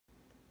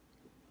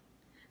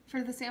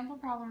For the sample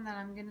problem that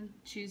I'm going to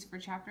choose for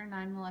Chapter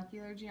 9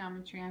 Molecular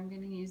Geometry, I'm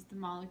going to use the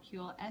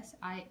molecule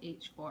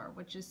SiH4,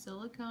 which is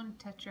silicone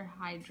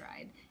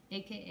tetrahydride,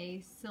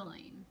 aka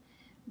silane.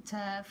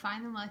 To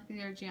find the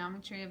molecular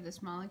geometry of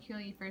this molecule,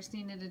 you first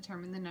need to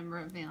determine the number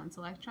of valence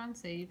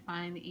electrons. So you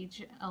find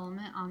each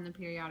element on the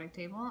periodic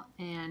table,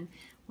 and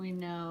we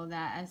know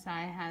that Si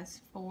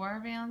has 4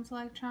 valence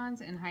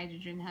electrons and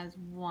hydrogen has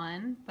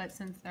 1, but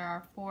since there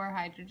are 4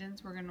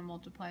 hydrogens, we're going to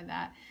multiply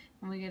that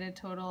and we get a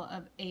total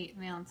of 8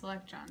 valence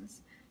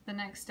electrons. The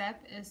next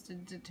step is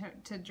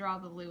to draw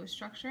the Lewis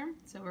structure.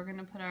 So we're going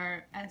to put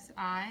our Si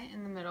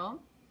in the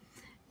middle,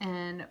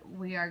 and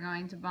we are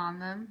going to bond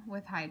them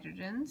with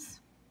hydrogens.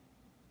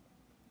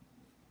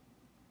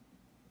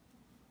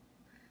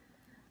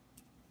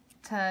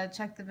 To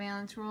check the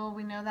valence rule,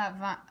 we know that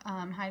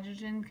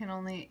hydrogen can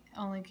only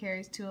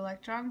carries 2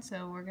 electrons,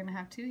 so we're going to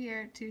have 2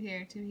 here, 2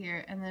 here, 2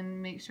 here, and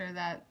then make sure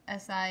that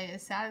Si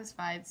is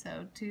satisfied,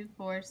 so 2,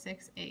 4,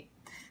 6, 8.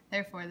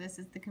 Therefore, this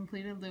is the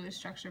completed Lewis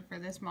structure for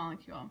this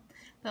molecule.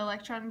 The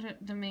electron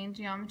domain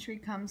geometry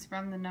comes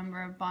from the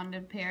number of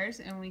bonded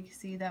pairs, and we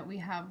see that we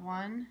have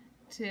 1,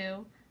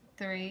 2,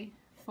 3,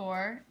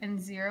 4,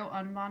 and 0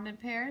 unbonded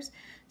pairs.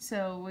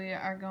 So we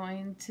are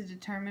going to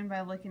determine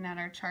by looking at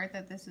our chart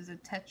that this is a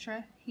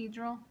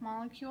tetrahedral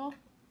molecule.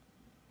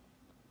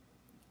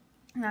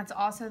 And that's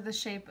also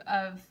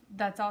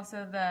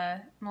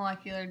the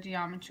molecular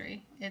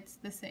geometry. It's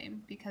the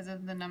same because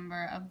of the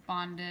number of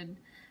bonded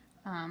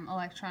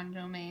electron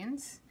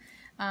domains.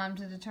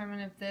 To determine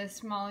if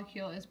this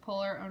molecule is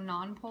polar or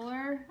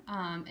nonpolar,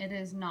 it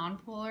is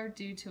nonpolar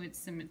due to its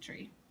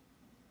symmetry.